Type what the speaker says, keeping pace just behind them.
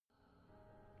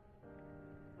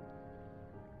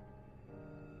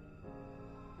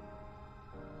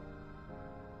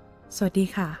สวัสดี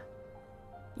ค่ะ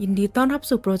ยินดีต้อนรับ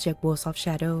สู่โปรเจกต์ World of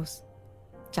Shadows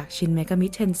จากชินเมกามิ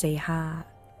เทนเซ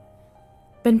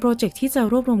5เป็นโปรเจกต์ที่จะ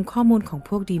รวบรวมข้อมูลของพ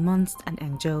วก Demons and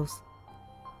Angels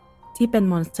ที่เป็น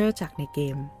มอนสเตอร์จากในเก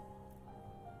ม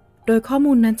โดยข้อ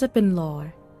มูลนั้นจะเป็น lore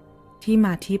ที่ม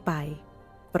าที่ไป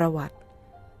ประวัติ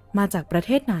มาจากประเ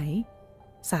ทศไหน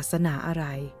ศาสนาอะไร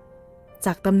จ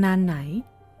ากตำนานไหน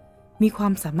มีควา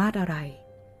มสามารถอะไร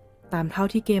ตามเท่า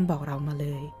ที่เกมบอกเรามาเล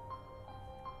ย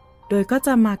โดยก็จ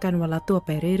ะมากันวันละตัวไป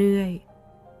เรื่อย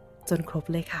ๆจนครบ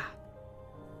เลยค่ะ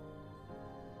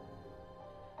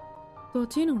ตัว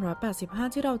ที่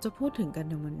185ที่เราจะพูดถึงกัน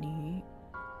ในวันนี้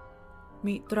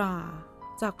มิตรา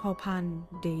จากเผ่าพันธุ์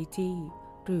เดจิ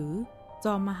หรือจ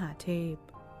อมมหาเทพ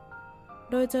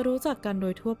โดยจะรู้จักกันโด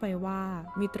ยทั่วไปว่า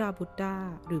มิตราบุตดา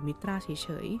หรือมิตราเฉ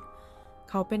ยๆ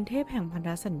เขาเป็นเทพแห่งพันธ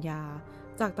สัญญา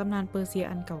จากตำนานเปอร์เซีย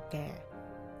อันเก่าแก่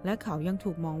และเขายัง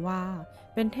ถูกมองว่า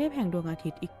เป็นเทพแห่งดวงอาทิ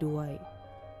ตย์อีกด้วย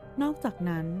นอกจาก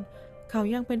นั้นเขา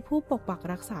ยังเป็นผู้ปกปัก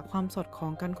รักษาความสอดคล้อ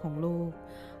งกันของโลก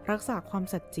รักษาความ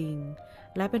สัตย์จริง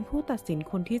และเป็นผู้ตัดสิน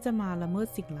คนที่จะมาละเมิด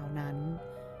สิ่งเหล่านั้น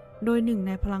โดยหนึ่งใ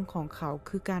นพลังของเขา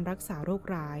คือการรักษาโรค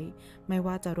ร้ายไม่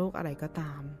ว่าจะโรคอะไรก็ต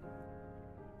าม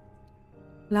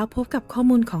แล้วพบกับข้อ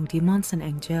มูลของ Demons and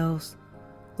Angels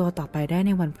ตัวต่อไปได้ใ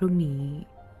นวันพรุ่งนี้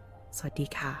สวัสดี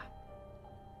ค่ะ